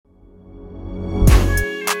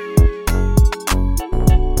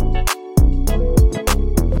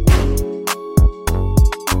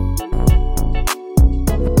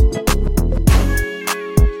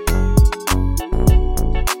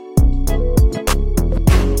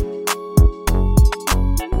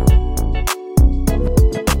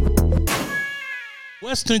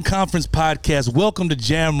Western Conference Podcast. Welcome to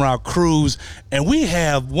Jamrock Cruise, and we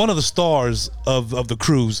have one of the stars of the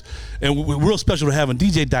cruise, and we're real special to having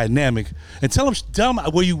DJ Dynamq. And tell him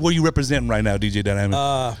where you representing right now, DJ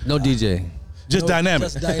Dynamq. No DJ. Just Dynamq.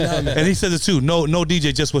 Just Dynamq. And he says it too. No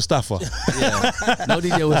DJ, just Mustafa. Yeah. No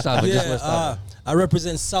DJ Mustafa, just Yeah, Mustafa. I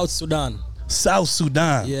represent South Sudan. South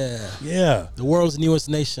Sudan. Yeah. The world's newest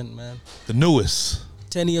nation, man. The newest.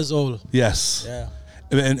 10 years old. Yes. Yeah.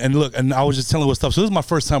 And look, and I was just telling Mustafa. So this is my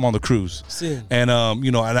first time on the cruise. Same. And I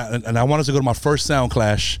wanted to go to my first sound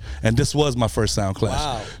clash, and this was my first sound clash.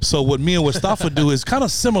 Wow. So what me and Mustafa do is kind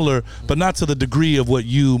of similar, but not to the degree of what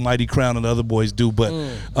you, Mighty Crown, and the other boys do. But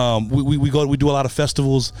we do a lot of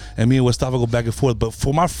festivals, and me and Mustafa go back and forth. But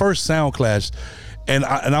for my first sound clash, and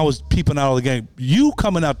I was peeping out of the game. You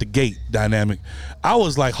coming out the gate, Dynamq. I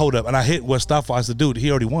was like, hold up, and I hit Mustafa. I said, dude,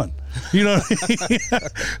 he already won. You know what I mean?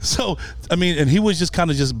 So, I mean, and he was just kind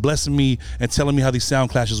of just blessing me and telling me how these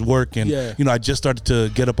sound clashes work. And, you know, I just started to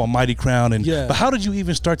get up on Mighty Crown. And But how did you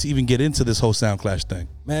even start to even get into this whole sound clash thing?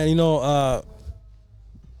 Man, you know,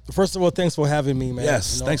 first of all, thanks for having me, man.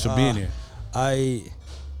 Yes, you know, thanks for being here.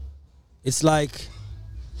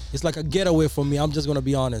 It's like a getaway for me. I'm just gonna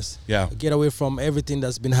be honest. Yeah. A getaway from everything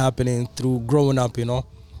that's been happening through growing up. You know,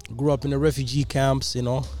 grew up in the refugee camps. You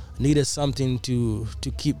know, needed something to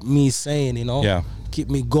keep me sane. You know, keep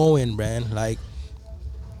me going, man. Like,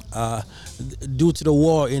 due to the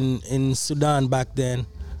war in Sudan back then,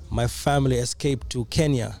 my family escaped to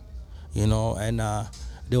Kenya. You know, and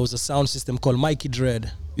there was a sound system called Mikey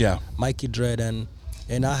Dread. Yeah. Mikey Dread, and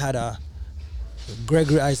I had a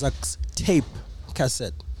Gregory Isaacs tape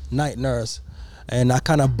cassette, Night Nurse, and I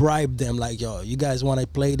kind of bribed them like, yo, you guys want to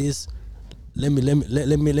play this? Let me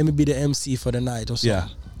be the MC for the night or something. Yeah.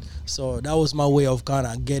 So that was my way of kind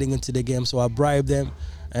of getting into the game. So I bribed them,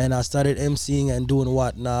 and I started MCing and doing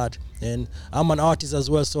whatnot. And I'm an artist as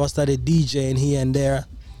well, so I started DJing here and there,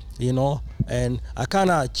 you know. And I kind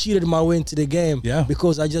of cheated my way into the game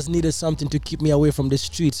because I just needed something to keep me away from the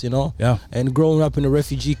streets, you know. Yeah. And growing up in a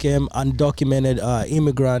refugee camp, undocumented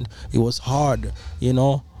immigrant, it was hard, you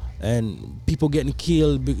know. And people getting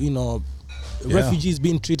killed, you know, refugees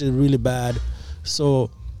being treated really bad.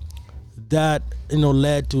 So that, you know,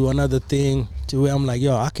 led to another thing to where I'm like,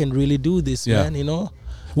 yo, I can really do this, man, you know.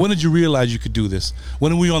 When did you realize you could do this?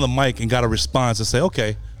 When were you on the mic and got a response and say,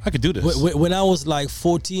 okay, I could do this? When I was like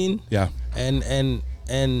 14, and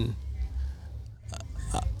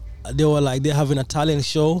they were like, they're having a talent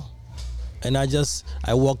show, and I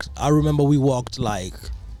remember we walked like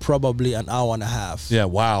probably an hour and a half. Yeah,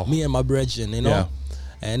 wow. Me and my brethren, you know.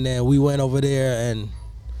 And then we went over there, and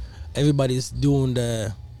everybody's doing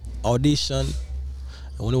the audition.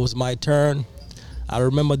 And when it was my turn, I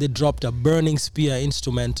remember they dropped a Burning Spear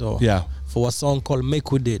instrumental for a song called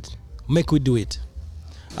Make We Do It.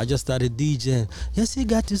 I just started DJing. Yes, you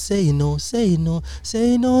got to say no, say no,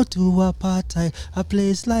 say no to apartheid. A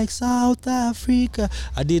place like South Africa.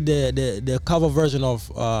 I did the cover version of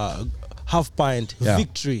Half Pint,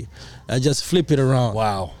 Victory. I just flip it around.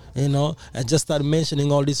 Wow. You know, and just start mentioning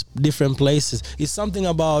all these different places. It's something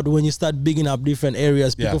about when you start bigging up different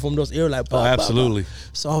areas, people from those areas like, absolutely.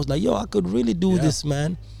 So I was like, yo, I could really do this,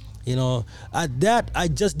 man. You know, at that, I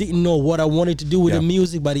just didn't know what I wanted to do with the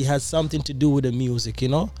music, but it had something to do with the music, you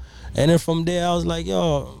know? And then from there, I was like,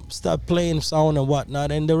 yo, start playing sound and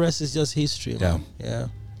whatnot, and the rest is just history, man. Yeah.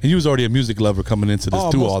 And you was already a music lover coming into this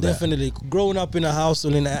through all that. Definitely. Growing up in a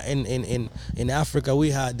household in Africa, we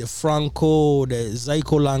had the Franco, the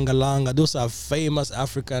Zaiko Langa Langa. Those are famous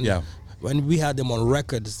African. When we had them on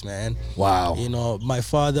records, man. Wow. You know, my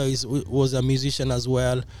father was a musician as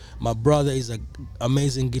well. My brother is an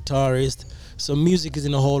amazing guitarist. So music is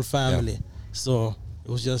in the whole family. So it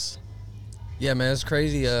was just... Yeah, man, it's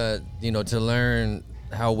crazy, you know, to learn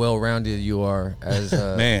how well-rounded you are as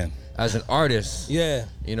man. As an artist. Yeah.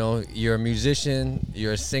 You know, you're a musician,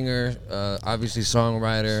 you're a singer, obviously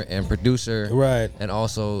songwriter and producer. Right. And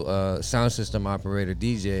also sound system operator,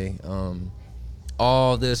 DJ.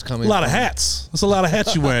 All this coming. A lot of hats. That's a lot of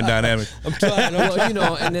hats you wearing, Dynamq. I'm trying. Well, you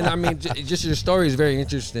know, and then I mean, just your story is very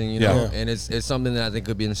interesting, you know, and it's something that I think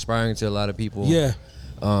could be inspiring to a lot of people. Yeah.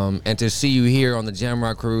 And to see you here on the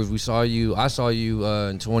Jamrock Cruise, I saw you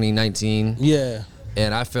in 2019. Yeah.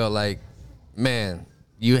 And I felt like, man,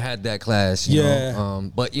 you had that class. You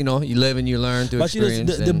know? But you know, you live and you learn through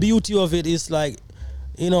experience. The beauty of it is like,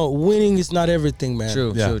 you know, winning is not everything, man.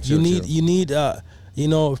 True. You need. You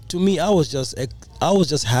know, to me, I was just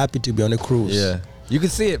happy to be on the cruise. Yeah, you can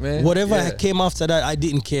see it, man. Whatever came after that, I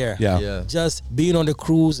didn't care. Yeah. Just being on the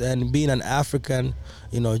cruise and being an African,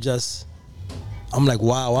 you know, just I'm like,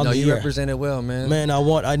 wow, I'm here. You represented well, man. Man,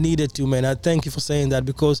 I needed to, man. I thank you for saying that,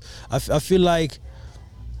 because I feel like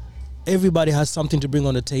everybody has something to bring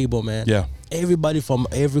on the table, man. Yeah. Everybody from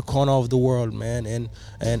every corner of the world, man. And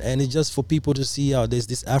it's just for people to see how there's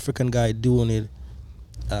this African guy doing it.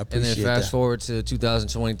 I appreciate and then fast forward to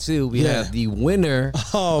 2022, we have the winner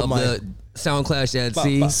of the Sound Clash at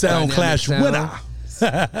Sea. Sound Clash winner.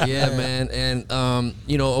 Yeah, man. And,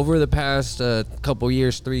 you know, over the past couple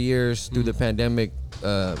years, 3 years through the pandemic,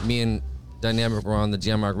 me and Dynamq were on the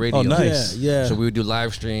Jamrock radio. Oh, nice. Yeah. So we would do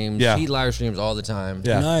live streams. Yeah. He live streams all the time.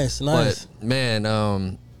 Yeah. Nice. But,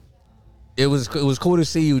 man, it was cool to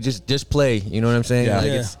see you just play. You know what I'm saying? Yeah.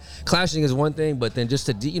 Like it's clashing is one thing, but then just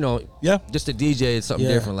to just to DJ is something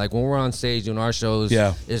different. Like when we're on stage doing our shows,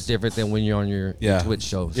 it's different than when you're on your Twitch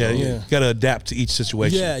show. So, you gotta adapt to each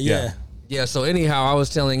situation. Yeah, so anyhow, I was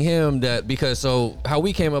telling him that because how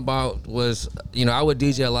we came about was, you know, I would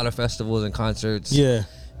DJ a lot of festivals and concerts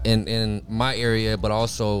in my area, but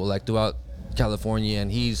also like throughout California,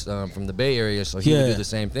 and he's from the Bay Area, so he would do the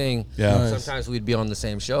same thing. Yeah. Nice. Sometimes we'd be on the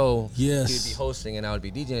same show. Yes. He'd be hosting and I would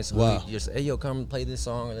be DJing. So we'd just, hey, yo, come play this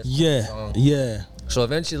song or this song. Yeah. So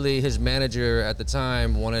eventually his manager at the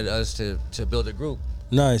time wanted us to build a group.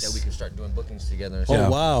 Nice. That we could start doing bookings together. And Oh,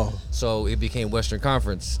 wow. So it became Western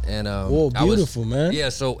Conference. And beautiful, man. Yeah,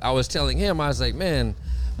 so I was telling him, I was like, man,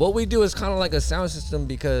 what we do is kind of like a sound system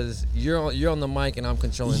because you're on the mic and I'm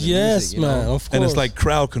controlling the music. You man, know? of course. And it's like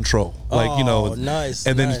crowd control, like you know. Nice.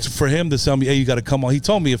 And then for him to tell me, hey, you got to come on. He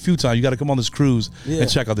told me a few times, you got to come on this cruise and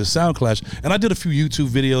check out this Sound Clash. And I did a few YouTube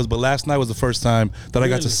videos, but last night was the first time that I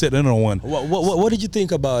got to sit in on one. What did you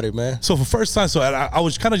think about it, man? So for first time, so I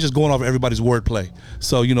was kind of just going off everybody's wordplay.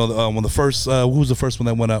 So you know, when the first, who was the first one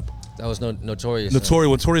that went up? That was Notorious.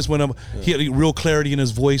 Notorious went up. He had real clarity in his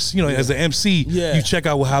voice. You know, as an MC, you check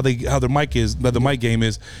out how their mic is, the mic game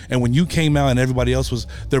is. And when you came out and everybody else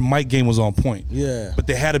their mic game was on point. Yeah. But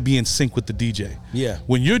they had to be in sync with the DJ. Yeah.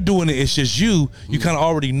 When you're doing it, it's just you kind of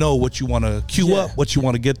already know what you want to cue up, what you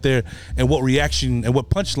want to get there, and what reaction and what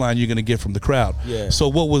punchline you're going to get from the crowd. Yeah. So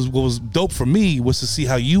what was dope for me was to see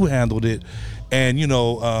how you handled it. And you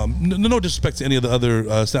know, no disrespect to any of the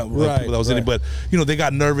other sound people that was in it, but you know, they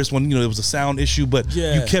got nervous when there was a sound issue, but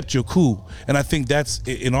you kept your cool. And I think that's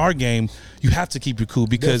in our game. You have to keep your cool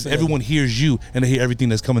because everyone hears you and they hear everything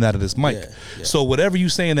that's coming out of this mic. So whatever you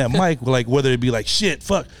say in that mic, like whether it be like shit,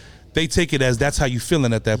 fuck, they take it as that's how you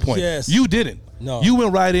feeling at that point. Yes. You didn't. No. You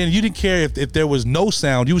went right in. You didn't care if there was no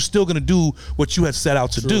sound. You were still going to do what you had set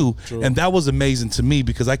out to do. True. And that was amazing to me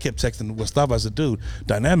because I kept texting Mustafa. I said, dude,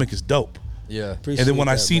 Dynamq is dope. Yeah. And then when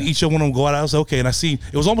I seen each of them go out, I was like, okay. And I seen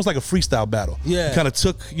it was almost like a freestyle battle. Yeah. Kind of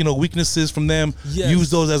took weaknesses from them,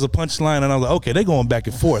 used those as a punchline, and I was like, okay, they're going back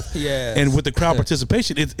and forth. Yeah. And with the crowd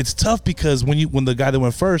participation, it's tough because when the guy that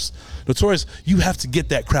went first, Notorious, you have to get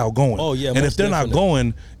that crowd going. Oh yeah. And if they're not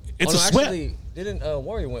going, it's a sweat. Actually, didn't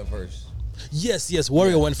Warrior went first? Yes,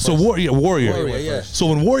 Warrior went first. So Warrior. Yeah. So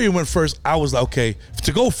when Warrior went first, I was like, okay,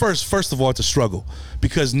 to go first of all, it's a struggle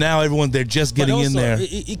because now they're just getting in there.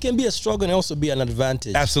 It can be a struggle and also be an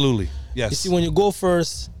advantage. Absolutely, yes. You see, when you go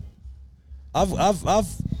first, I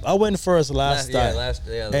went first last time,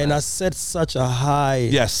 and I set such a high.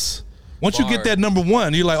 Yes. Once you get that number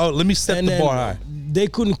one, you're like, oh, let me set the bar high. They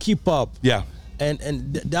couldn't keep up. Yeah. And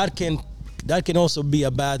that can also be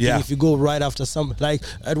a bad thing if you go right after some, like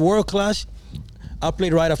at World Clash, I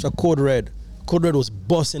played right after Code Red. Code Red was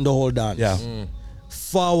busting the whole dance. Yeah.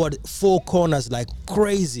 Forward, 4 corners like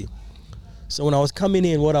crazy. So when I was coming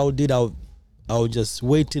in, what I would just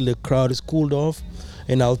wait till the crowd is cooled off,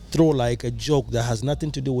 and I'll throw like a joke that has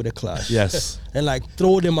nothing to do with the clash. Yes. And like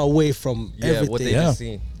throw them away from everything. What they just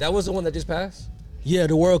seen. That was the one that just passed? Yeah,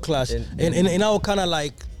 the World Clash. And I would kind of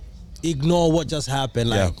like ignore what just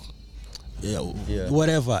happened, like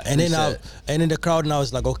whatever. And then the crowd now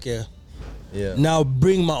is like, okay. Yeah. Now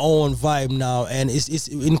bring my own vibe now, and it's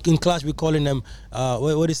in Clash we calling them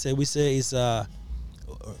what do you say? We say it's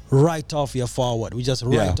write off your forward. We just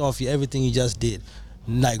write off everything you just did.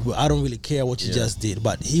 Like I don't really care what you just did,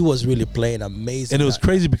 but he was really playing amazing. And it was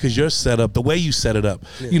crazy because your setup, the way you set it up,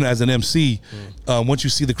 as an MC, once you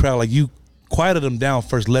see the crowd, like you quieted them down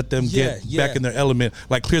first, let them get back in their element,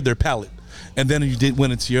 like cleared their palate. And then you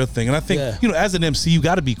went into your thing. And I think, as an MC, you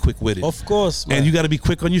got to be quick with it. Of course, man. And you got to be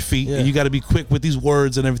quick on your feet. And you got to be quick with these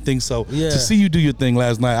words and everything. So to see you do your thing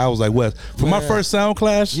last night, I was like, Wes, for my first Sound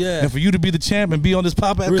Clash, and for you to be the champ and be on this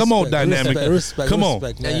pop-up, come on, Dynamq. Respect, come on.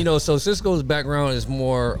 man. And so Cisco's background is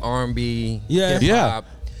more R&B, hip-hop.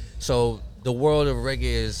 So the world of reggae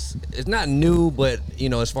is not new, but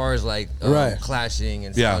as far as like clashing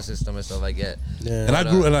and sound system and stuff like that. Yeah. And I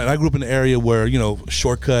grew up in an area where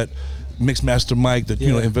Shortcut, Mixmaster Mike, the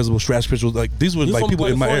Invisible Scratch Pistols. Like these were like people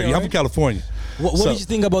in my area. Right? I'm from California. What did you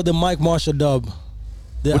think about the Mike Marshall dub?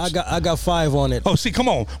 I got 5 on it. Oh, see, come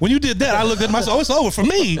on. When you did that, I looked at myself. Oh, it's over for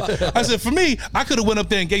me. I said, for me, I could have went up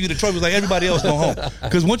there and gave you the trophies like everybody else go home.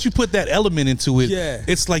 Because once you put that element into it,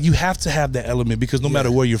 it's like you have to have that element because no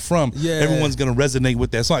matter where you're from, everyone's gonna resonate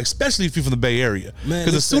with that song, especially if you're from the Bay Area.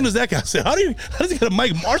 Because as soon as that guy said, how does he get a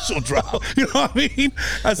Mike Marshall drop? You know what I mean?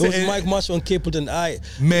 I said, it was Mike Marshall and Capleton.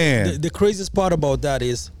 Man, the craziest part about that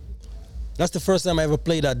is that's the first time I ever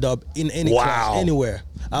played that dub in any class anywhere.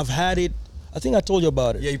 I've had it. I think I told you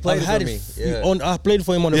about it. Yeah, you played it for me. I played it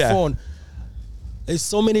for him on the phone. There's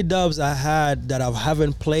so many dubs I had that I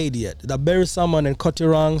haven't played yet. The Bury Someone and Cut Your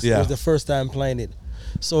Wrongs was the first time playing it.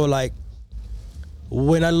 So like,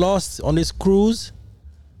 when I lost on this cruise,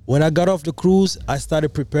 when I got off the cruise, I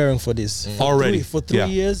started preparing for this. Already. For 3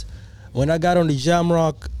 years. When I got on the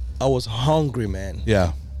Jamrock, I was hungry, man.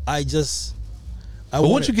 Yeah. But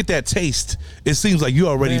once you get that taste, it seems like you're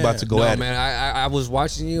already about to go at it. Man, I was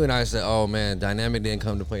watching you and I said, oh man, Dynamq didn't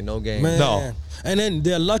come to play no game. Man. No. And then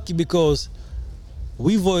they're lucky because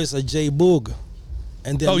we voiced a J Boog.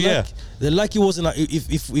 And they're lucky wasn't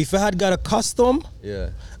if I had got a custom,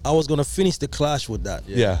 I was gonna finish the clash with that.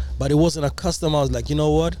 Yeah. But it wasn't a custom. I was like, you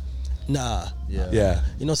know what? Nah. Yeah.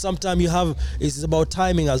 You know, sometimes it's about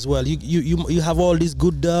timing as well. You have all these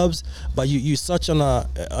good dubs, but you such on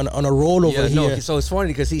a roll over here. No, so it's funny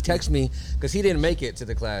because he texted me because he didn't make it to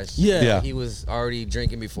the clash. Yeah. He was already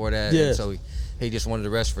drinking before that. Yeah. And so he just wanted to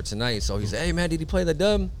rest for tonight. So he said, hey man, did he play the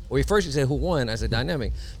dub? Or he said, who won? I said,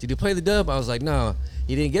 Dynamq. Did you play the dub? I was like, no.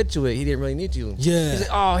 He didn't get to it. He didn't really need to. Yeah. He said,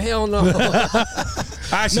 oh, hell no. I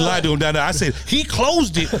actually lied to him down there. I said, he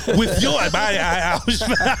closed it with your... but I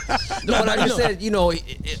just said,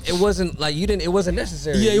 it wasn't like it wasn't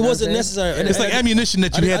necessary. Yeah, it wasn't necessary. And it's like ammunition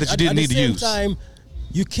that you had that you didn't need to use. At the same time,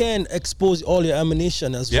 you can expose all your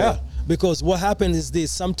ammunition as well. Because what happens is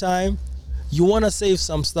this, sometimes you want to save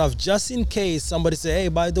some stuff just in case somebody say, hey,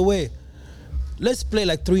 by the way, let's play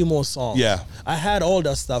like 3 more songs. Yeah. I had all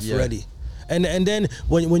that stuff ready. And then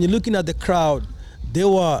when you're looking at the crowd,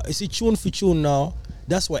 it's a tune for tune now.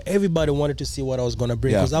 That's why everybody wanted to see what I was going to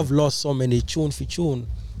bring because I've lost so many tune for tune.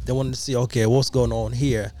 They wanted to see, okay, what's going on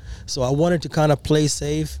here? So I wanted to kind of play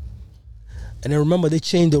safe. And then remember, they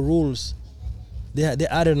changed the rules. They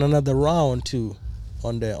added another round too.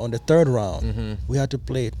 On the third round, we had to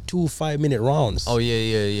play 2 5-minute rounds. Oh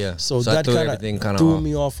yeah. So that kind of threw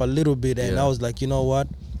me off a little bit, and I was like, you know what,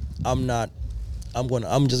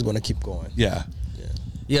 I'm just gonna keep going. Yeah.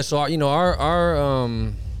 So our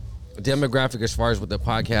demographic as far as with the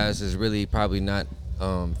podcast is really probably not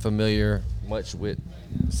familiar much with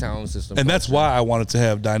sound system, and that's why I wanted to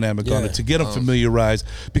have Dynamq on it to get them familiarized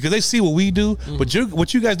because they see what we do, but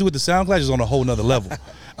what you guys do with the sound clash is on a whole nother level.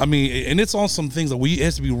 I mean, and it's on some things that it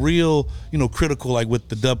has to be real, critical, like with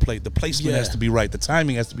the dub plate, the placement has to be right, the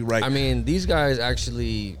timing has to be right. I mean, these guys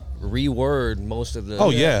actually reword most of the. Oh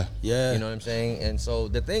yeah. You know what I'm saying? And so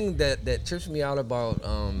the thing that trips me out about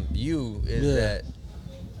you is that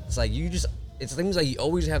it's like it seems like you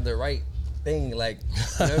always have the right thing, like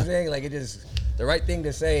you know what I'm saying? Like it just the right thing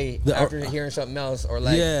to say after hearing something else, or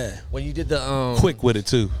like when you did the quick with it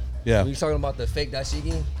too. Yeah. When you're talking about the fake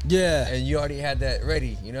dashiki. Yeah. And you already had that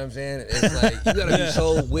ready. You know what I'm saying? It's like you gotta be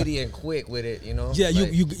so witty and quick with it. You know. Yeah.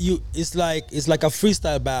 Like, you. It's like a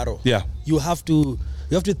freestyle battle. Yeah. You have to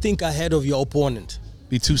think ahead of your opponent.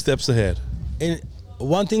 Be 2 steps ahead. And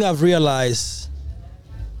one thing I've realized,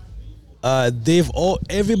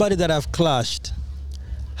 everybody that I've clashed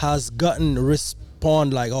has gotten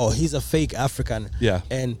respond like, oh, he's a fake African. Yeah.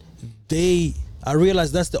 And I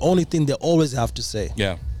realized that's the only thing they always have to say.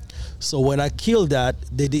 Yeah. So when I killed that,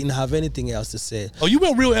 they didn't have anything else to say. Oh, you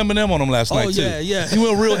went real Eminem on them last night too. Yeah. You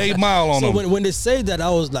went real 8 Mile on them. So when they say that, I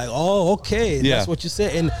was like, oh, okay, that's what you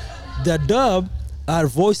say. And the dub, I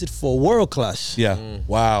voiced it for World Clash. Yeah.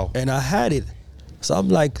 Wow. And I had it. So I'm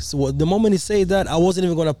like, the moment he said that, I wasn't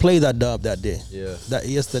even gonna play that dub that day. Yeah. That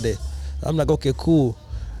yesterday. I'm like, okay, cool.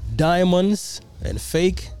 Diamonds and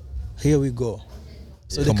Fake, here we go.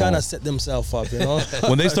 So they kind of set themselves up,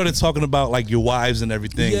 When they started talking about like your wives and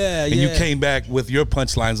everything, and you came back with your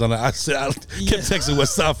punchlines on it, I kept texting with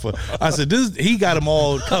Safa. I said, he got them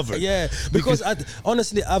all covered. Yeah, because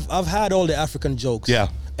honestly, I've had all the African jokes. Yeah.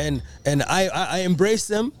 And I embrace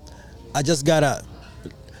them. I just gotta,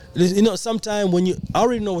 sometime when I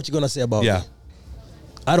already know what you're gonna say about me.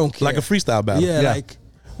 I don't care. Like a freestyle battle. Yeah, like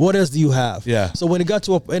what else do you have? Yeah. So when it got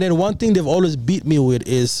to and then one thing they've always beat me with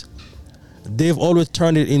is they've always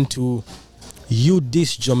turned it into you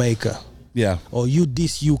diss Jamaica. Yeah. Or you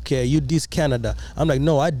diss UK, you diss Canada. I'm like,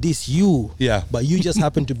 no, I diss you. Yeah. But you just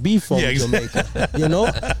happen to be from Yeah, Jamaica. You know?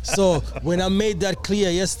 So when I made that clear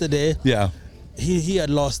yesterday, Yeah. he had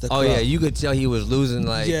lost the crowd. Oh yeah, you could tell he was losing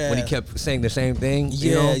when he kept saying the same thing.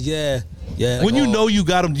 Yeah, you know? yeah. When you know you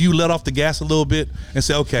got him, you let off the gas a little bit and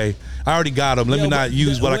say, okay, I already got him. Let me not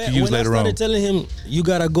use what I can use later on. When I started telling him, you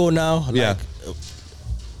gotta go now. Yeah.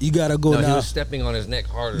 You gotta go now. He was stepping on his neck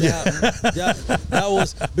harder. Yeah, that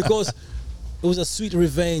was because it was a sweet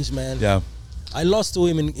revenge, man. Yeah. I lost to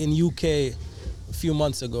him in UK a few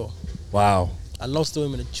months ago. Wow. I lost to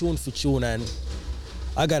him in a tune for tune, and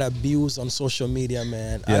I got abused on social media,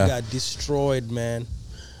 man. Yeah. I got destroyed, man.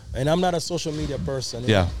 And I'm not a social media person.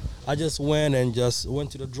 Yeah. I just went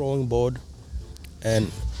to the drawing board,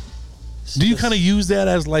 and do you kind of use that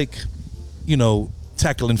as like, you know,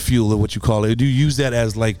 tackling fuel or what you call it? Do you use that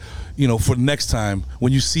as like, you know, for next time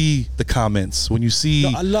when you see the comments, when you see?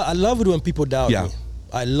 No, I love it when people doubt Yeah. me.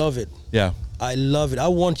 I love it. Yeah. I love it. I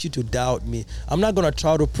want you to doubt me. I'm not gonna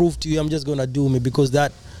try to prove to you. I'm just gonna do me, because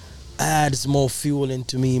that adds more fuel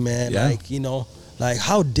into me, man. Yeah. Like, you know, like,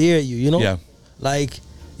 how dare you? You know. Yeah. Like,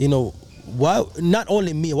 you know, why? Not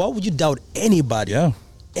only me. Why would you doubt anybody? Yeah.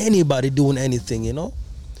 Anybody doing anything, you know?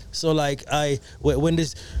 So like, when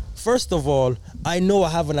this, first of all, I know I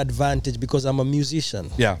have an advantage because I'm a musician.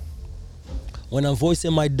 Yeah. When I'm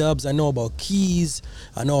voicing my dubs, I know about keys.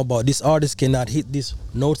 I know about this artist cannot hit these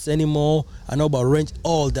notes anymore. I know about range,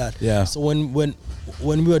 all that. Yeah. So when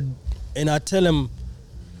we were, and I tell him,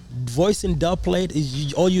 voicing dub plate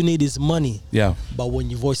is all you need is money. Yeah. But when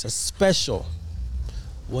you voice a special,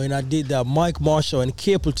 when I did that Mike Marshall and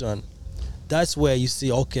Capleton, that's where you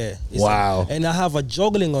see, okay. Wow. And I have a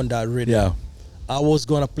juggling on that rhythm. Yeah. I was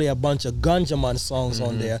gonna play a bunch of Ganja Man songs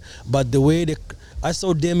on there, but the way I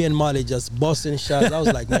saw Damian Marley just busting shots, I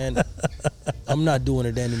was like, man, I'm not doing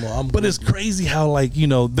it anymore. But it's crazy how, like, you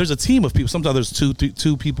know, there's a team of people. Sometimes there's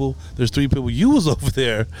two people, there's three people. You was over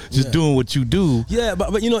there just doing what you do. Yeah,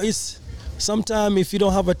 but you know, it's sometimes if you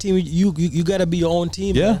don't have a team, you gotta be your own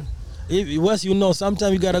team. Yeah. Man. Once you know,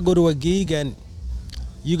 sometimes you gotta go to a gig and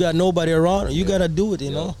you got nobody around. You gotta do it,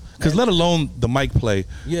 you know. Because let alone the mic play,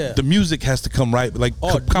 the music has to come right, like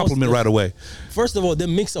compliment right away. First of all, the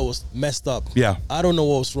mixer was messed up. Yeah. I don't know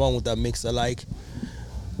what was wrong with that mixer. Like,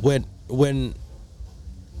 when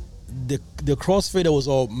the crossfader was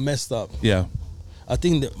all messed up. Yeah. I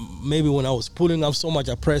think that maybe when I was pulling up so much,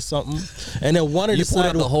 I pressed something, and then one of you the pulled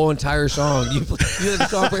side up the whole entire song. You let the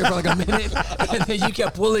song play for like a minute, and then you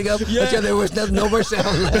kept pulling up until there was no more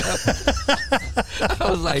sound left. I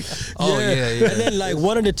was like, oh yeah. And then like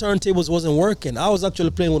one of the turntables wasn't working. I was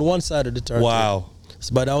actually playing with one side of the turntable. Wow.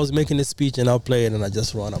 But I was making a speech and I'll play it and I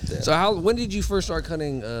just run up there. So when did you first start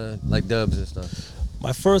cutting like dubs and stuff?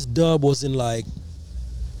 My first dub was in like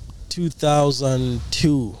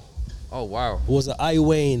 2002. Oh wow. It was an I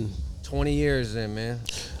Wayne. 20 years then, man.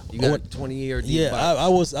 You got a 20-year deep Yeah, I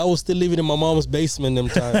was still living in my mom's basement them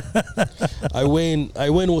time. I Wayne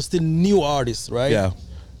was still new artist, right? Yeah.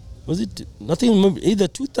 Was it nothing? Either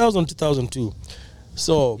 2000 or 2002.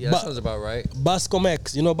 So yeah, that sounds about right. Bascom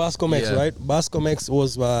X, you know Bascom X, right? Bascom X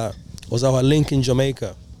was our link in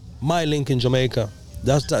Jamaica, my link in Jamaica.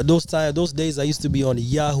 Those days I used to be on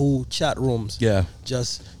Yahoo chat rooms. Yeah.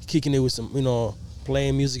 Just kicking it with some, you know,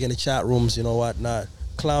 playing music in the chat rooms, you know, whatnot,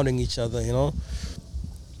 clowning each other, you know.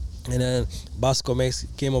 And then Bascom X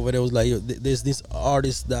came over there, was like, yo, there's this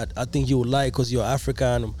artist that I think you would like because you're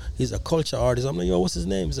African. He's a culture artist. I'm like, yo, what's his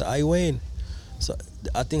name? He's I Wayne. So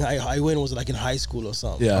I think I Wayne was like in high school or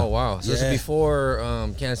something. Yeah. Oh wow. So this is before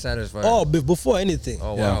Can't Satisfy. Oh, before anything.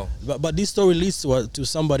 Oh wow. But this story leads to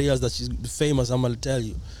somebody else that she's famous. I'm gonna tell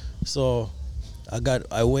you. So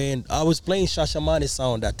I went. I was playing Shashamane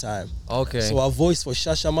sound that time. Okay. So I voiced for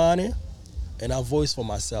Shashamane, and I voiced for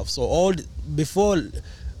myself. So before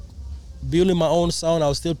building my own sound, I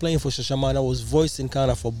was still playing for Shashamane. I was voicing kind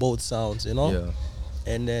of for both sounds, you know. Yeah.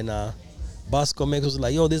 And then Bascom X was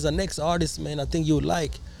like, yo, there's a next artist, man, I think you would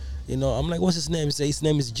like. You know, I'm like, what's his name? He said his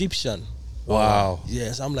name is Egyptian. Wow.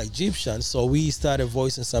 Yes, I'm like, Egyptian. So we started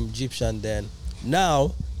voicing some Egyptian then.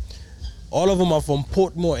 Now, all of them are from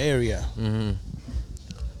Portmore area. Mm-hmm.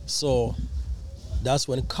 So that's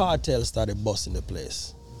when Cartel started busting the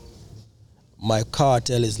place. My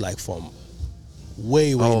Cartel is like from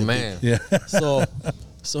way Oh man. Yeah.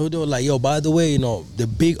 So they were like, yo, by the way, you know, the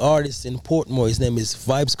big artist in Portmore, his name is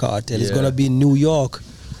Vibes Cartel. He's gonna be in New York,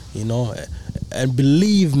 you know. And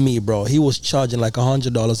believe me, bro, he was charging like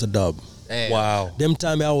 $100 a dub. Damn. Wow. Them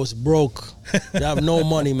time I was broke. I have no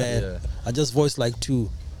money, man. Yeah. I just voiced like 2.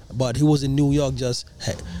 But he was in New York just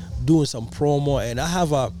doing some promo, and I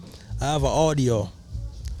have an audio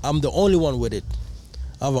I'm the only one with it.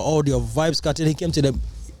 I have an audio of Vibes Cartel. He came to the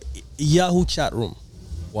Yahoo chat room.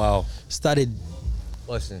 Wow. Started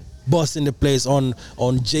busting the place on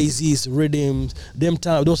Jay-Z's rhythms.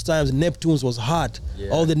 Those times Neptunes was hot. Yeah.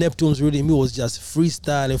 All the Neptunes rhythm, he was just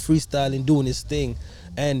freestyling, doing his thing.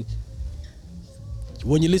 And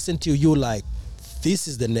when you listen to you're like, this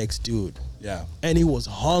is the next dude. Yeah. And he was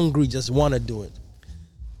hungry, just want to do it.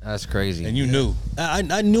 That's crazy. And you knew.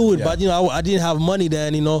 I knew it, but I didn't have money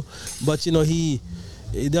then, But he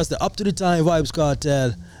does the Up to the Time Vibes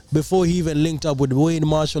Cartel before he even linked up with Wayne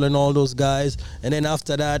Marshall and all those guys. And then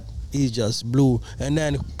after that, he just blew. And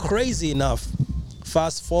then crazy enough,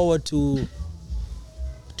 fast forward to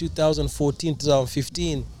 2014,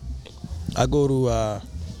 2015, I go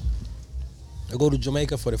to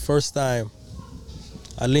Jamaica for the first time.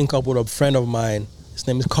 I link up with a friend of mine. His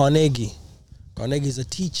name is Carnegie. Carnegie is a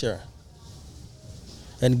teacher.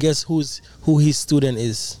 And guess who his student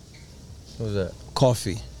is? Who's that?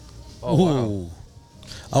 Coffee. Oh, wow.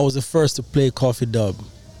 I was the first to play Coffee dub.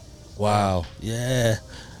 Wow. Yeah.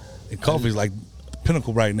 And Coffee's like the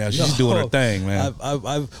pinnacle right now. She's doing her thing, man.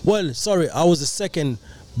 I was the second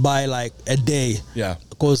by like a day. Yeah.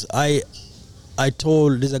 Because I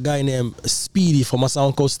told, there's a guy named Speedy from a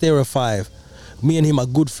sound called Stereo 5. Me and him are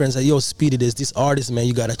good friends. Like, yo, Speedy, there's this artist, man.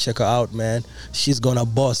 You gotta check her out, man. She's gonna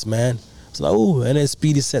bust, man. It's like, ooh. And then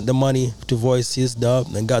Speedy sent the money to voice his dub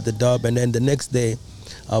and got the dub. And then the next day,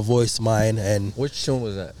 I voiced mine. And which tune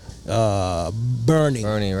was that? Burning.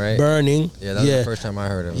 Burning, right? Burning. Yeah, that was the first time I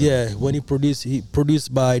heard of it. Yeah, when he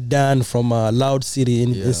produced by Dan from Loud City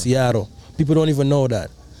in Seattle. People don't even know that.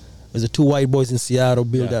 There's the two white boys in Seattle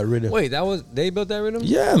built that rhythm. Wait, they built that rhythm?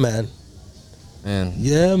 Yeah, man. Man.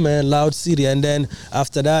 Yeah, man, Loud City. And then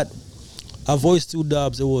after that, I voiced two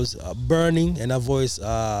dubs. It was Burning, and I voiced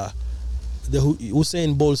the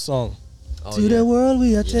Usain Bolt song. To the world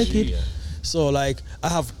we are taking. Yeah. So like, I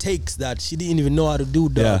have takes that she didn't even know how to do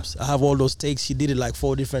dubs. I have all those takes. She did it like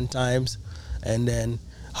 4 different times. And then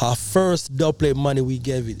her first dub plate money, we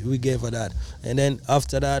gave her that. And then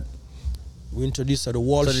after that, we introduced her to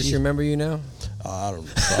Wall So does she remember you now? I don't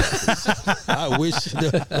know. I wish.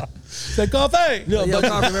 Say Coffee. No, but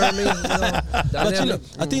Coffee, remember me? But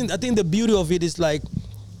I think the beauty of it is like,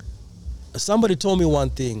 somebody told me one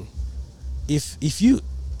thing. If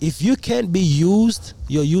you can't be used,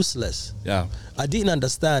 you're useless. Yeah. I didn't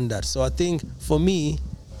understand that. So I think for me,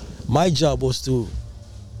 my job was to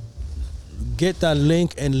get that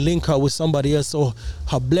link and link her with somebody else so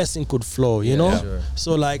her blessing could flow, you know? Sure.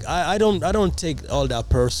 So like I don't take all that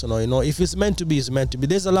personal, If it's meant to be, it's meant to be.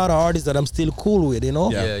 There's a lot of artists that I'm still cool with, Yeah.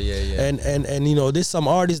 And there's some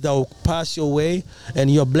artists that will pass your way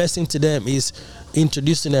and your blessing to them is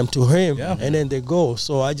introducing them to him, and then they go.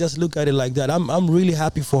 So I just look at it like that. I'm really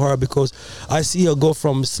happy for her because I see her go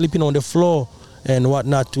from sleeping on the floor and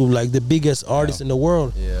whatnot to like the biggest artist in the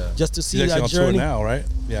world. Yeah. Just to see She's that on journey. tour now, right?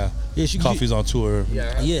 Yeah. Coffee's on tour.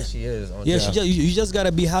 Yeah, she is. You just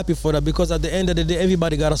gotta be happy for that because at the end of the day,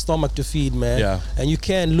 everybody got a stomach to feed, man. Yeah. And you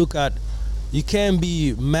can't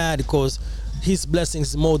be mad because his blessings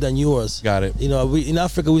is more than yours. Got it. In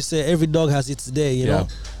Africa we say every dog has its day. You know.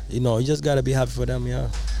 You just gotta be happy for them. Yeah.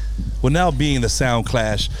 Well, now being the Sound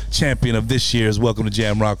Clash champion of this year's Welcome to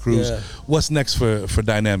Jamrock Cruise, what's next for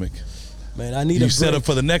Dynamq? Man, I need Do you set up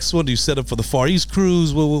for the next one? Do you set up for the Far East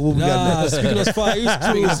Cruise? What we got next? Speaking of Far East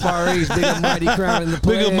Cruise, Far East, Big up Mighty Crown in the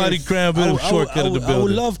place. Big up Mighty Crown, bit of shortcut in the building. I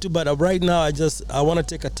would love to, but right now I want to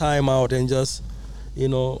take a time out and just,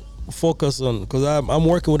 focus on, because I'm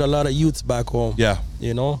working with a lot of youths back home. Yeah.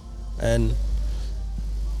 And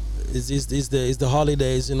it's the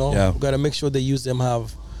holidays, we got to make sure the youths them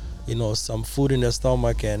have, some food in their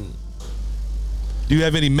stomach. And do you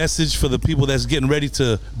have any message for the people that's getting ready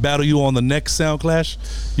to battle you on the next Sound Clash?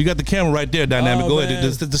 You got the camera right there, Dynamq. Go ahead.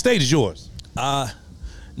 The stage is yours.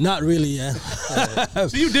 Not really, yeah.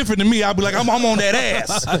 So you different than me. I'll be like, I'm on that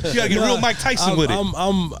ass. You gotta get real Mike Tyson with it.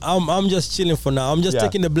 I'm just chilling for now. I'm just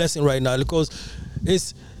taking the blessing right now because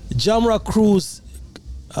it's Jamrock Cruise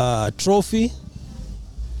trophy.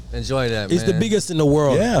 Enjoy that, man. It's the biggest in the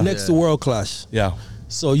world, next to World Clash. Yeah.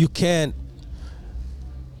 So you can't.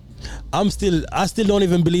 I still don't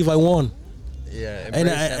even believe I won. Yeah. And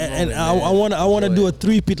I wanna do a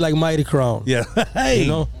three-peat like Mighty Crown. Yeah. Hey.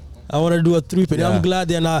 I want to do a three-peat. Yeah. I'm glad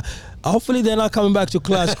they're not. Hopefully they're not coming back to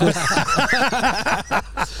Clash.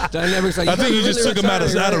 Dynamq's like, I think you just took him out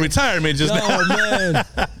of retirement just now. No, man.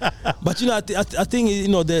 But I think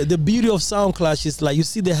the beauty of Sound Clash is like you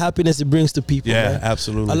see the happiness it brings to people. Yeah, right?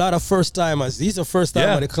 absolutely. A lot of first timers. These are first time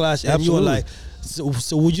at the Clash, and you were like,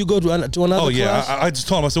 So would you go to another clash? I just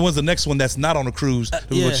told him. I said, when's the next one that's not on a cruise?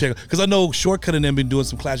 We go check, because I know Shortcut and them been doing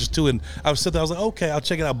some clashes too, and I was sitting there, I was like, okay, I'll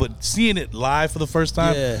check it out. But seeing it live for the first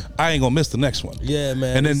time, I ain't gonna miss the next one. Yeah,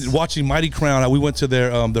 man. And then watching Mighty Crown, we went to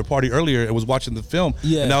their party earlier and was watching the film,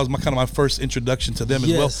 and that was my first introduction to them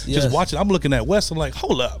as well. Just watching, I'm looking at West, I'm like,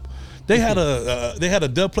 hold up. They had a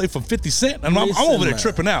dub plate from 50 Cent, and I'm over there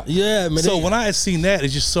tripping out. Yeah, man. So when I had seen that,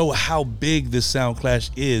 it's just so how big this sound clash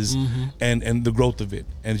is, and the growth of it,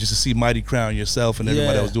 and just to see Mighty Crown, yourself, and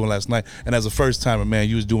everybody that was doing last night, and as a first timer, man,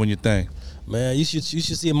 you was doing your thing. Man, you should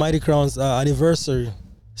see Mighty Crown's anniversary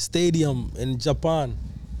stadium in Japan.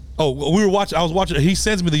 Oh, we were watching. I was watching. He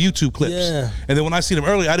sends me the YouTube clips, and then when I seen him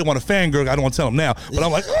earlier, I didn't want to fangirl. I don't want to tell him now, but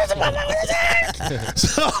I'm like,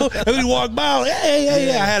 so and then he walked by.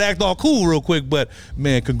 Hey. I had to act all cool real quick, but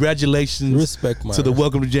man, congratulations, respect, man, to the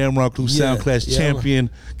Welcome to Jamrock Crew Sound Clash champion.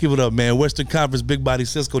 Man. Give it up, man. Western Conference Big Body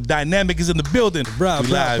Cisco Dynamq is in the building. Bro,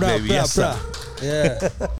 live, baby. Yes, sir. Yeah.